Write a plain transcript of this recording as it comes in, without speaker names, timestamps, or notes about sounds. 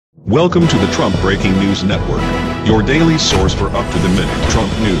Welcome to the Trump Breaking News Network, your daily source for up-to-the-minute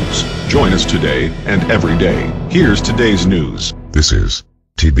Trump news. Join us today and every day. Here's today's news. This is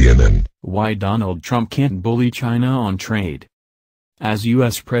TBNN. Why Donald Trump can't bully China on trade. As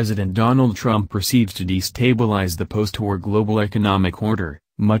U.S. President Donald Trump proceeds to destabilize the post-war global economic order,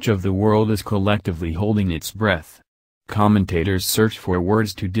 much of the world is collectively holding its breath. Commentators search for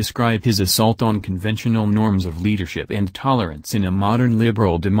words to describe his assault on conventional norms of leadership and tolerance in a modern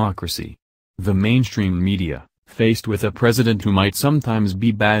liberal democracy. The mainstream media, faced with a president who might sometimes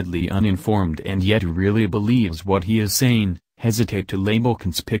be badly uninformed and yet really believes what he is saying, hesitate to label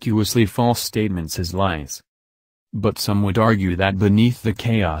conspicuously false statements as lies. But some would argue that beneath the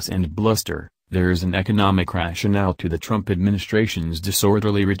chaos and bluster, there is an economic rationale to the Trump administration's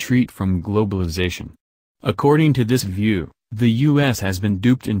disorderly retreat from globalization. According to this view, the U.S. has been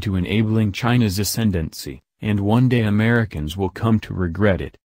duped into enabling China's ascendency, and one day Americans will come to regret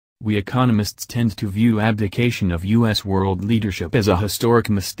it. We economists tend to view abdication of U.S. world leadership as a historic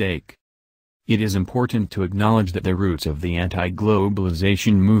mistake. It is important to acknowledge that the roots of the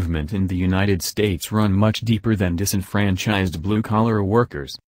anti-globalization movement in the United States run much deeper than disenfranchised blue-collar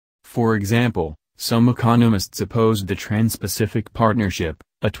workers. For example, some economists opposed the Trans-Pacific Partnership,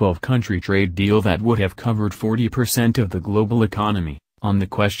 a 12-country trade deal that would have covered 40% of the global economy, on the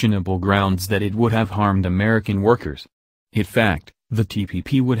questionable grounds that it would have harmed American workers. In fact, the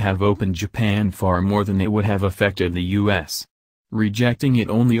TPP would have opened Japan far more than it would have affected the U.S. Rejecting it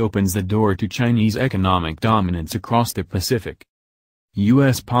only opens the door to Chinese economic dominance across the Pacific.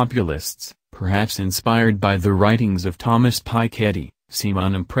 U.S. populists, perhaps inspired by the writings of Thomas Piketty, seem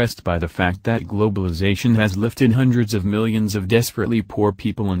unimpressed by the fact that globalization has lifted hundreds of millions of desperately poor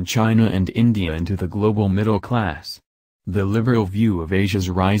people in China and India into the global middle class. The liberal view of Asia's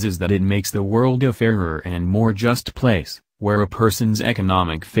rise is that it makes the world a fairer and more just place, where a person's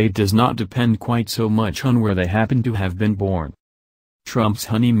economic fate does not depend quite so much on where they happen to have been born. Trump's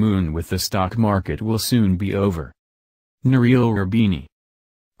honeymoon with the stock market will soon be over. Nouriel Roubini.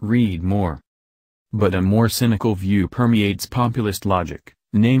 Read more. But a more cynical view permeates populist logic,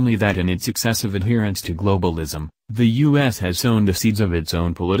 namely that in its excessive adherence to globalism, the U.S. has sown the seeds of its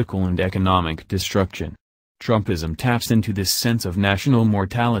own political and economic destruction. Trumpism taps into this sense of national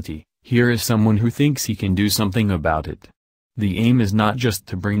mortality. Here is someone who thinks he can do something about it. The aim is not just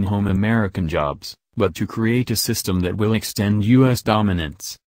to bring home American jobs, but to create a system that will extend U.S.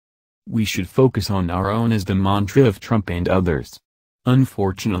 dominance. We should focus on our own as the mantra of Trump and others.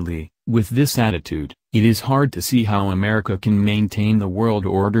 Unfortunately, with this attitude, it is hard to see how America can maintain the world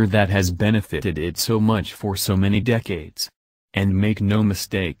order that has benefited it so much for so many decades. And make no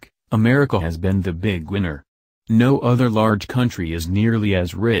mistake, America has been the big winner. No other large country is nearly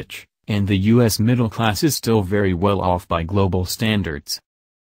as rich, and the U.S. middle class is still very well off by global standards.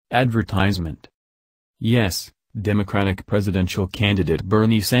 Advertisement. Yes, Democratic presidential candidate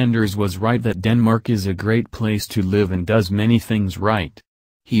Bernie Sanders was right that Denmark is a great place to live and does many things right.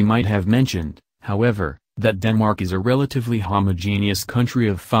 He might have mentioned, however, that Denmark is a relatively homogeneous country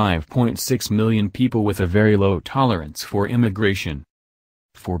of 5.6 million people with a very low tolerance for immigration.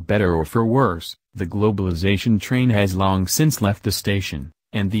 For better or for worse, the globalization train has long since left the station,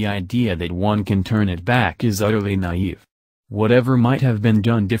 and the idea that one can turn it back is utterly naive. Whatever might have been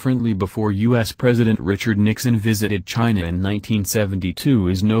done differently before U.S. President Richard Nixon visited China in 1972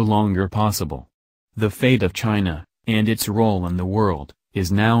 is no longer possible. The fate of China, and its role in the world,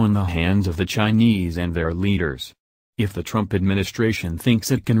 is now in the hands of the Chinese and their leaders. If the Trump administration thinks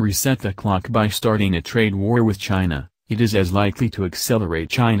it can reset the clock by starting a trade war with China, it is as likely to accelerate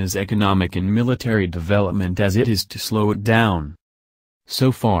China's economic and military development as it is to slow it down.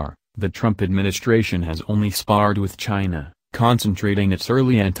 So far, the Trump administration has only sparred with China, concentrating its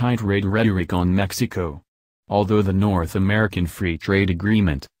early anti-trade rhetoric on Mexico. Although the North American Free Trade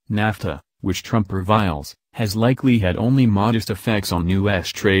Agreement, NAFTA, which Trump reviles, has likely had only modest effects on U.S.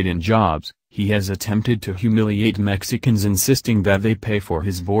 trade and jobs, he has attempted to humiliate Mexicans, insisting that they pay for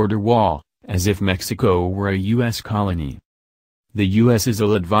his border wall, as if Mexico were a U.S. colony. The U.S. is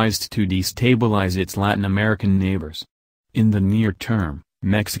ill-advised to destabilize its Latin American neighbors. In the near term,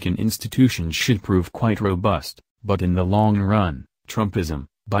 Mexican institutions should prove quite robust, but in the long run, Trumpism,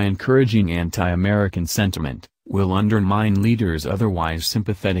 by encouraging anti-American sentiment, will undermine leaders otherwise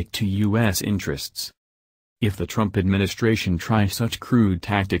sympathetic to U.S. interests. If the Trump administration tries such crude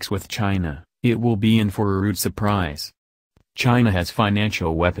tactics with China, it will be in for a rude surprise. China has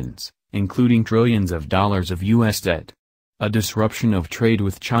financial weapons, including trillions of dollars of U.S. debt. A disruption of trade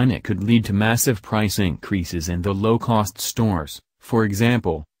with China could lead to massive price increases in the low-cost stores, for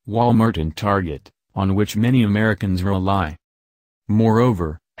example, Walmart and Target, on which many Americans rely.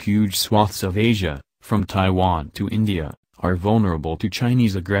 Moreover, Huge swaths of Asia, from Taiwan to India, are vulnerable to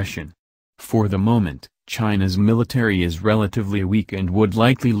Chinese aggression. For the moment, China's military is relatively weak and would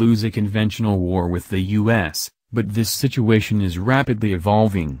likely lose a conventional war with the US, but this situation is rapidly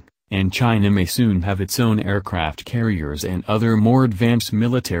evolving, and China may soon have its own aircraft carriers and other more advanced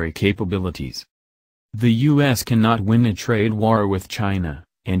military capabilities. The US cannot win a trade war with China,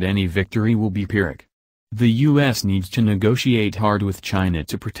 and any victory will be Pyrrhic. The US needs to negotiate hard with China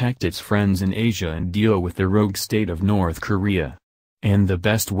to protect its friends in Asia and deal with the rogue state of North Korea. And the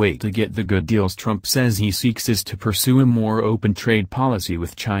best way to get the good deals Trump says he seeks is to pursue a more open trade policy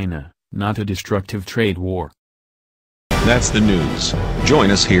with China, not a destructive trade war. That's the news. Join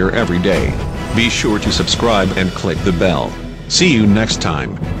us here every day. Be sure to subscribe and click the bell. See you next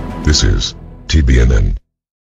time. This is TBNN.